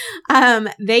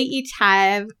 They each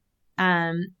have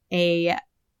a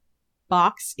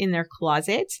box in their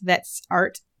closet that's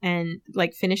art and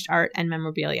like finished art and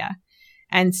memorabilia.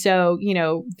 And so, you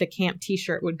know, the camp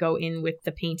t-shirt would go in with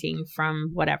the painting from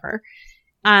whatever.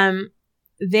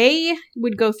 They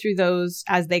would go through those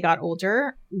as they got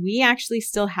older. We actually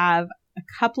still have a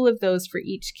couple of those for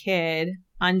each kid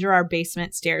under our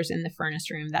basement stairs in the furnace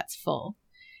room that's full.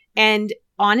 And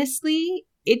honestly,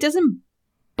 it doesn't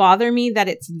bother me that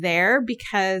it's there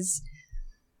because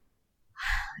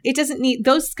it doesn't need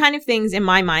those kind of things in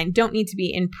my mind don't need to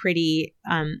be in pretty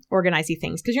organizing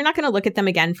things because you're not going to look at them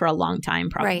again for a long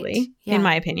time probably in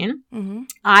my opinion.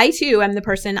 I too am the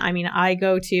person, I mean, I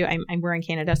go to, we're in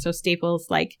Canada, so Staples,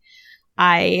 like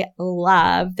I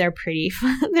love their pretty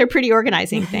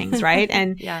organizing things, right?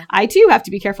 And I too have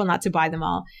to be careful not to buy them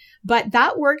all. But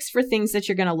that works for things that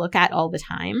you're going to look at all the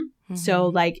time. So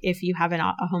like if you have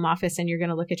a home office and you're going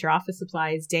to look at your office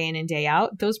supplies day in and day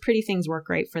out, those pretty things work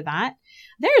great for that.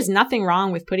 There is nothing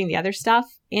wrong with putting the other stuff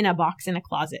in a box in a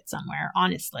closet somewhere,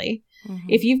 honestly.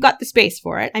 If you've got the space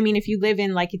for it. I mean, if you live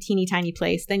in like a teeny tiny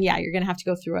place, then yeah, you're going to have to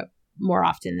go through it more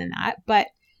often than that. But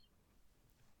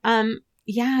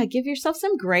give yourself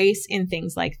some grace in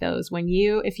things like those.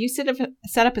 If you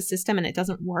set up a system and it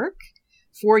doesn't work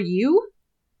for you,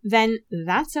 then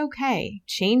that's okay.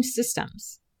 Change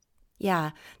systems.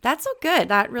 Yeah, that's so good.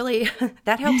 That really,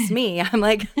 that helps me. I'm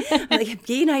like,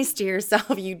 be nice to yourself.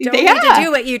 You don't need to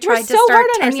do what you tried to start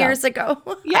 10 years ago.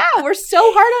 Yeah, we're so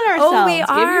hard on ourselves. Oh, we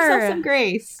are. Give yourself some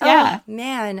grace. Yeah. Oh,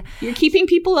 man. You're keeping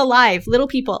people alive, little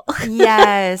people.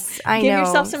 Yes, I know. Give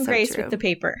yourself some grace with the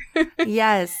paper.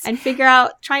 Yes. And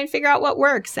try and figure out what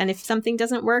works. And if something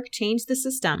doesn't work, change the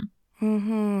system.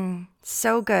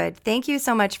 So good. Thank you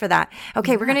so much for that.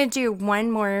 Okay, we're going to do one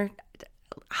more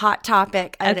hot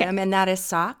topic item, and that is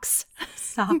socks.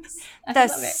 Socks. The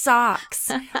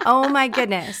socks. Oh my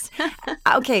goodness.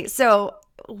 Okay, so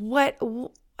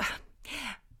no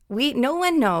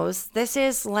one knows. This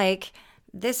is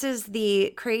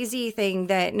the crazy thing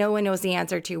that no one knows the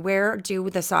answer to. Where do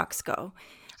the socks go?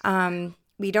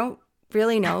 We don't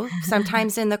really know.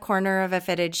 Sometimes in the corner of a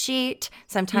fitted sheet,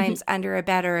 sometimes under a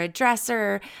bed or a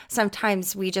dresser.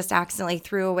 Sometimes we just accidentally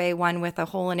threw away one with a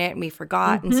hole in it and we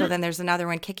forgot. And so then there's another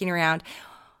one kicking around.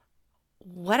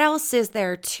 What else is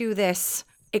there to this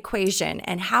equation?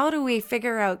 And how do we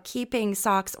figure out keeping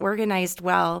socks organized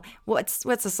well? What's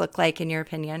this look like in your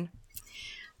opinion?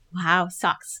 Wow,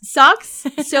 socks.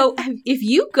 So if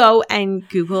you go and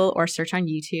Google or search on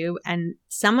YouTube and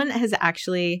someone has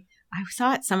actually, I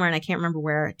saw it somewhere and I can't remember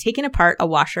where, taken apart a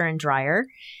washer and dryer,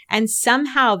 and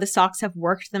somehow the socks have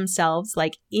worked themselves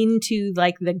like into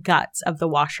like the guts of the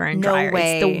washer and dryer. No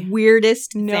way. It's the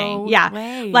weirdest thing. Yeah.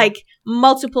 Way. Like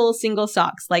multiple single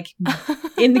socks, like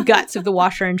in the guts of the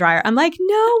washer and dryer. I'm like,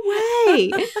 no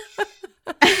way.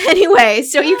 Anyway,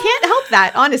 so you can't help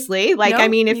that, honestly. Like, I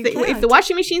mean, if the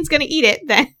washing machine's going to eat it,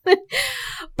 then,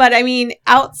 but I mean,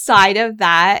 outside of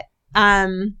that,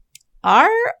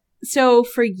 so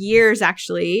for years,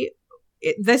 actually,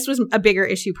 this was a bigger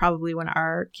issue probably when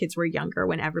our kids were younger,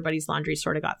 when everybody's laundry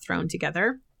sort of got thrown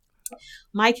together.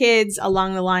 my kids,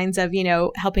 along the lines of,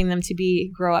 helping them to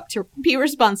grow up to be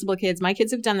responsible kids, my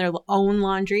kids have done their own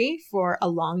laundry for a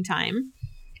long time.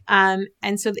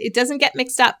 And so it doesn't get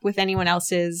mixed up with anyone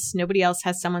else's. Nobody else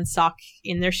has someone's sock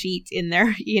in their sheet, in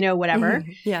their, whatever.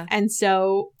 Yeah. And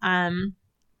so,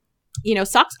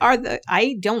 socks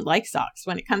I don't like socks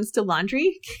when it comes to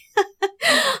laundry.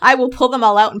 I will pull them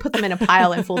all out and put them in a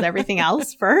pile and fold everything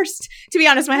else first. To be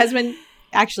honest, my husband,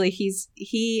 actually,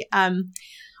 he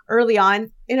early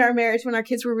on in our marriage, when our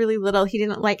kids were really little, he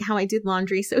didn't like how I did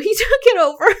laundry. So he took it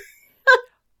over.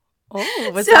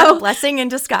 Oh, was that a blessing in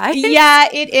disguise? Yeah,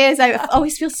 it is. I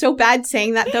always feel so bad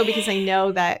saying that, though, because I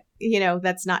know that,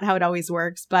 that's not how it always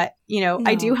works. But,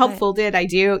 I do help fold it. I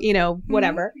do,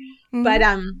 whatever. Mm-hmm. But,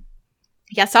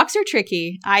 yeah, socks are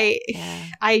tricky.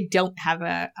 I don't have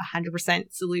a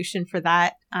 100% solution for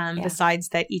that. Besides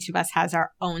that each of us has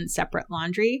our own separate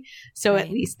laundry. So at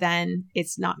least then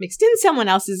it's not mixed in someone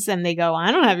else's and they go,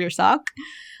 I don't have your sock.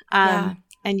 And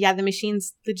the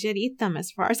machines legit eat them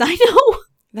as far as I know.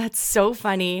 That's so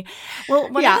funny. Well,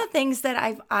 one of the things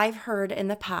that I've heard in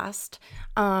the past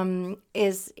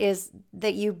is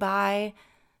that you buy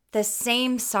the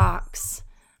same socks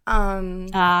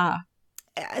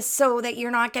so that you're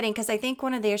not getting, because I think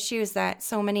one of the issues that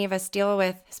so many of us deal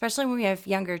with, especially when we have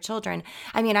younger children,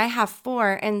 I mean, I have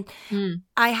 4 and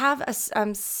I have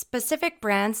specific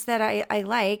brands that I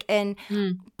like,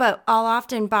 but I'll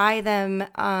often buy them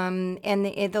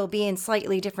and they'll be in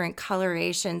slightly different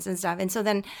colorations and stuff. And so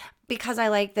then because I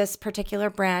like this particular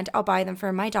brand, I'll buy them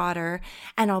for my daughter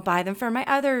and I'll buy them for my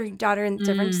other daughter in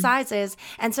different sizes.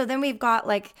 And so then we've got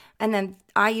and then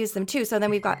I use them too. So then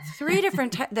we've got 3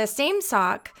 different, the same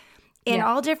sock in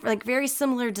all different, very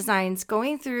similar designs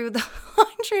going through the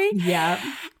laundry. Yeah.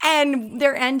 And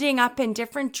they're ending up in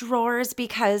different drawers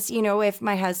because, if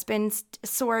my husband's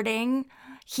sorting,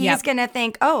 he's going to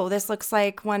think, oh, this looks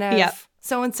like one of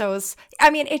so-and-so's. I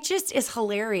mean, it just is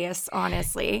hilarious,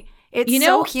 honestly. It's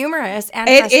so humorous and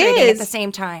frustrating at the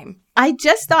same time. I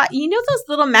just thought, those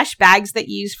little mesh bags that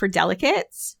you use for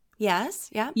delicates? Yes.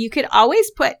 Yeah. You could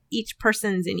always put each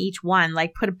person's in each one,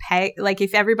 put a peg,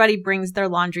 if everybody brings their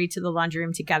laundry to the laundry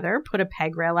room together, put a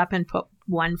peg rail up and put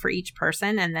one for each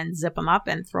person and then zip them up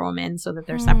and throw them in so that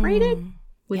they're separated.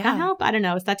 Would that help? I don't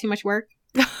know. Is that too much work?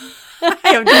 I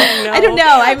don't know. I don't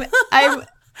know.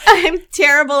 I'm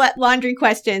terrible at laundry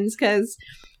questions because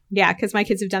my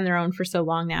kids have done their own for so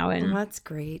long now. And that's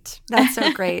great. That's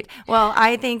so great. Well,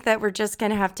 I think that we're just going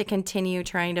to have to continue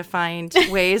trying to find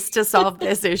ways to solve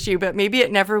this issue, but maybe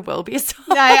it never will be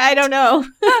solved. I don't know.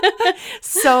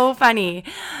 So funny.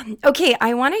 Okay,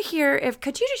 I want to hear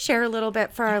could you just share a little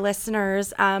bit for our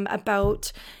listeners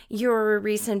about your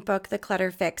recent book, The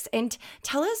Clutter Fix, and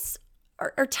tell us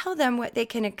or tell them what they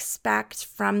can expect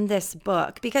from this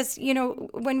book. Because,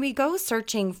 when we go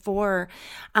searching for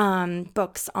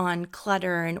books on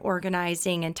clutter and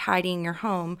organizing and tidying your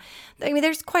home, I mean,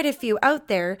 there's quite a few out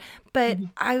there. But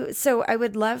I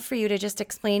would love for you to just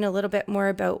explain a little bit more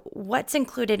about what's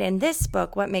included in this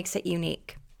book, what makes it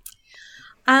unique.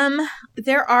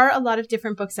 There are a lot of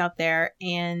different books out there,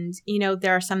 and,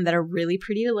 there are some that are really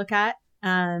pretty to look at.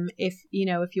 If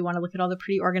you want to look at all the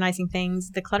pretty organizing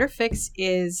things, the Clutter Fix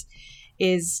is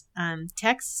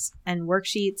texts and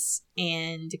worksheets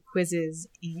and quizzes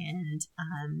and,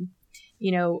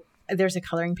 there's a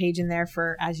coloring page in there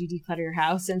for as you declutter your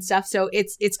house and stuff. So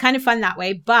it's kind of fun that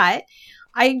way, but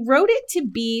I wrote it to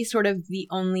be sort of the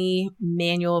only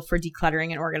manual for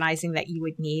decluttering and organizing that you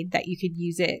would need, that you could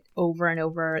use it over and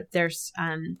over.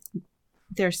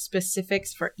 There's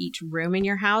specifics for each room in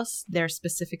your house. There's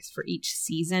specifics for each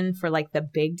season for the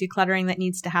big decluttering that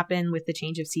needs to happen with the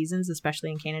change of seasons,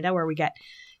 especially in Canada where we get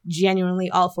genuinely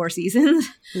all 4 seasons.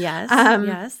 Yes.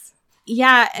 Yes.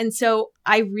 Yeah. And so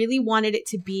I really wanted it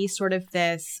to be sort of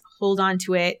this hold on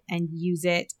to it and use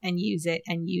it and use it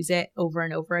and use it over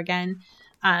and over again.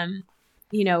 In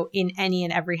any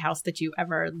and every house that you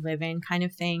ever live in kind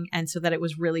of thing. And so that it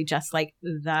was really just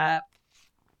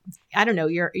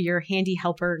your handy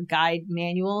helper guide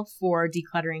manual for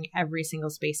decluttering every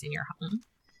single space in your home.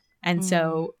 And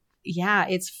so,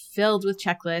 it's filled with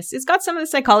checklists. It's got some of the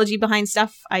psychology behind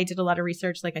stuff. I did a lot of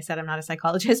research. Like I said, I'm not a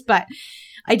psychologist, but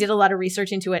I did a lot of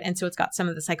research into it. And so it's got some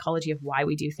of the psychology of why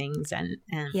we do things and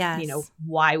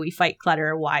why we fight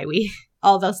clutter, why we,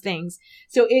 all those things.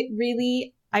 So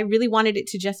I really wanted it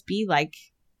to just be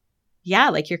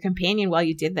your companion while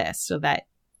you did this so that,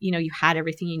 you had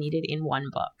everything you needed in one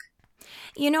book.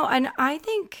 And I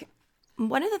think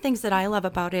one of the things that I love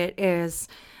about it is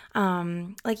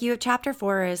like you have chapter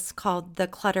 4 is called the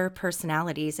clutter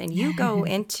personalities, and you go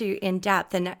into in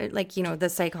depth and like, you know, the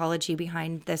psychology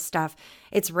behind this stuff.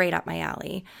 It's right up my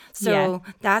alley. So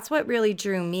that's what really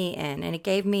drew me in, and it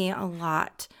gave me a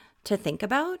lot to think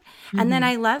about. And then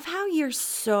I love how you're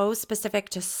so specific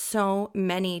to so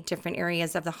many different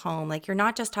areas of the home. Like you're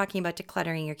not just talking about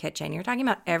decluttering your kitchen, you're talking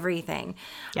about everything.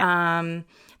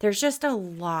 There's just a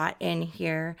lot in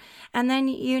here. And then,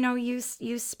 you know, you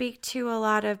speak to a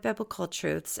lot of biblical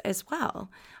truths as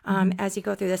well as you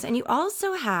go through this. And you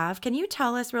also have, can you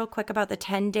tell us real quick about the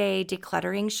 10-day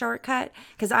decluttering shortcut?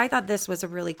 Because I thought this was a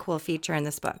really cool feature in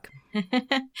this book.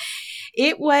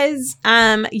 It was,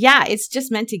 it's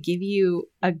just meant to give you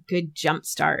a good jump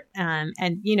start.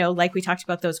 And, you know, like we talked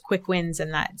about those quick wins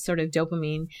and that sort of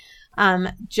dopamine,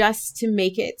 just to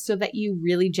make it so that you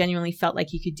really genuinely felt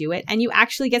like you could do it. And you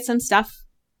actually get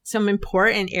some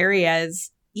important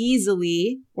areas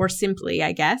easily or simply,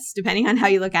 I guess, depending on how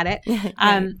you look at it,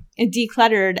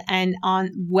 decluttered and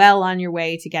on your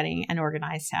way to getting an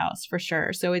organized house for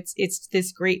sure. So it's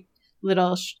this great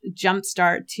little jump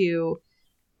start to,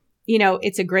 you know,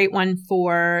 it's a great one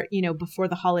for, you know, before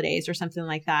the holidays or something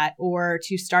like that, or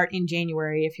to start in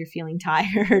January if you're feeling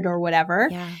tired or whatever.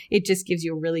 It just gives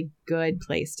you a really good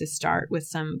place to start with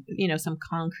some, you know, some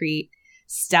concrete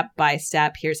step by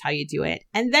step. Here's how you do it.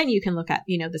 And then you can look at,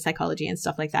 you know, the psychology and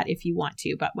stuff like that if you want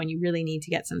to, but when you really need to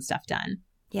get some stuff done.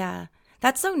 Yeah.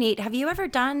 That's so neat. Have you ever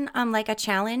done like a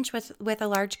challenge with a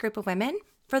large group of women?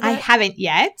 I haven't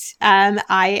yet.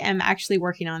 I am actually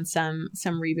working on some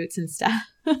reboots and stuff.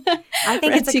 I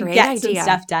think it's a great idea. To get some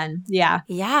stuff done. Yeah.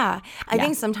 I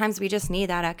think sometimes we just need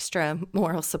that extra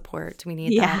moral support. We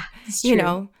need that, you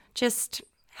know, just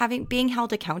being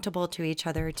held accountable to each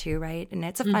other too, right? And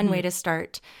it's a fun way to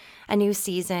start a new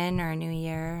season or a new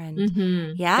year.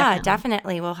 And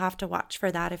definitely. We'll have to watch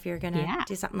for that if you're going to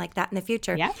do something like that in the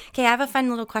future. Okay, I have a fun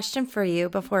little question for you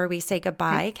before we say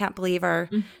goodbye. Can't believe our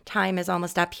time is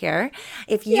almost up here.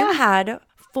 If you had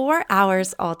 4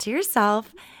 hours all to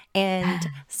yourself and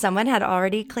someone had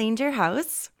already cleaned your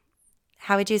house,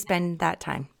 how would you spend that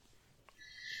time?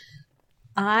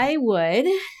 I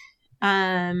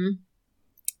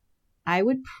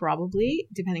would probably,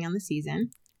 depending on the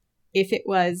season, if it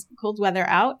was cold weather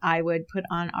out, I would put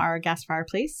on our gas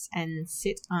fireplace and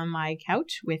sit on my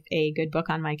couch with a good book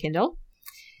on my Kindle.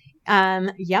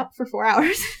 For 4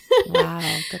 hours. Wow,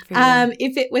 good for you.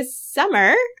 If it was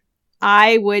summer,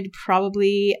 I would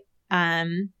probably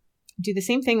do the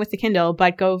same thing with the Kindle,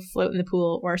 but go float in the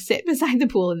pool or sit beside the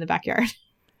pool in the backyard.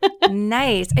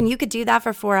 Nice. And you could do that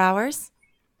for 4 hours?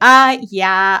 I'm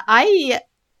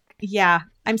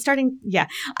starting.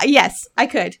 Yes, I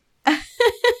could.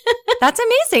 That's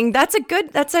amazing. That's a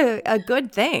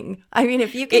good thing. I mean,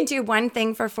 if you can do one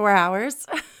thing for 4 hours.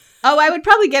 I would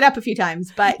probably get up a few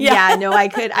times, but I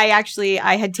could.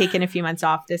 I had taken a few months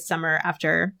off this summer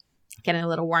after getting a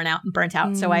little worn out and burnt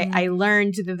out. So I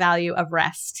learned the value of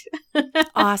rest.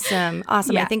 Awesome.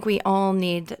 Yeah. I think we all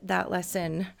need that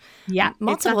lesson.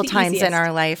 Multiple times in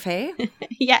our life, hey?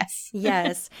 Yes.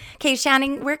 Okay,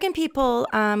 Shannon, where can people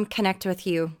connect with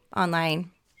you online?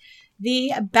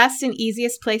 The best and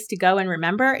easiest place to go and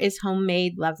remember is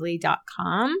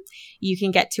homemadelovely.com. You can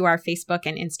get to our Facebook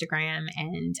and Instagram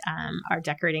and our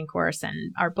decorating course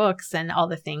and our books and all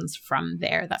the things from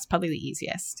there. That's probably the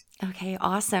easiest. Okay,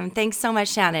 awesome. Thanks so much,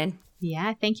 Shannon.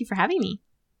 Yeah, thank you for having me.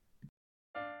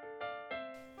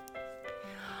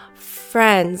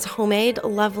 Friends,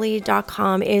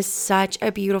 homemadelovely.com is such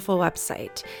a beautiful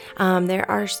website.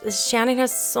 Shannon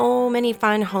has so many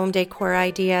fun home decor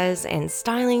ideas and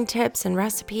styling tips and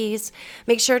recipes.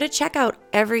 Make sure to check out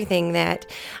everything that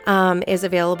is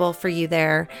available for you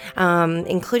there,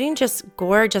 including just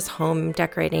gorgeous home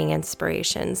decorating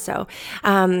inspiration. So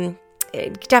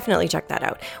definitely check that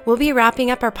out. We'll be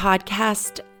wrapping up our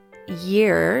podcast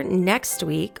year next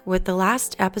week with the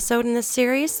last episode in this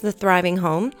series, The Thriving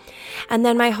Home. And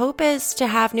then my hope is to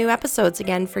have new episodes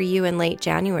again for you in late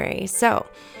January. So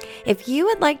if you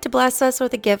would like to bless us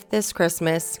with a gift this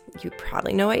Christmas, you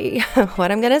probably know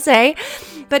what I'm going to say,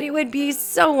 but it would be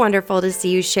so wonderful to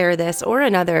see you share this or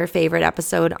another favorite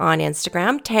episode on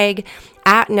Instagram, tag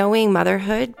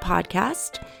 @KnowingMotherhood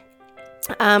Podcast,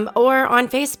 or on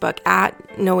Facebook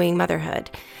 @KnowingMotherhood.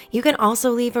 You can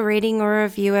also leave a rating or a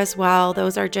review as well.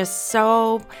 Those are just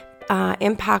so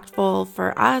impactful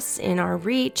for us in our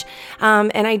reach.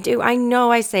 And I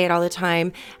know I say it all the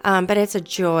time, but it's a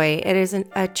joy. It is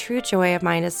a true joy of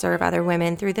mine to serve other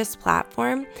women through this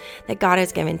platform that God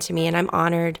has given to me. And I'm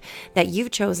honored that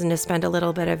you've chosen to spend a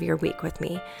little bit of your week with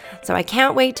me. So I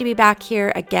can't wait to be back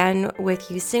here again with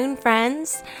you soon,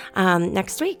 friends,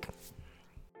 next week.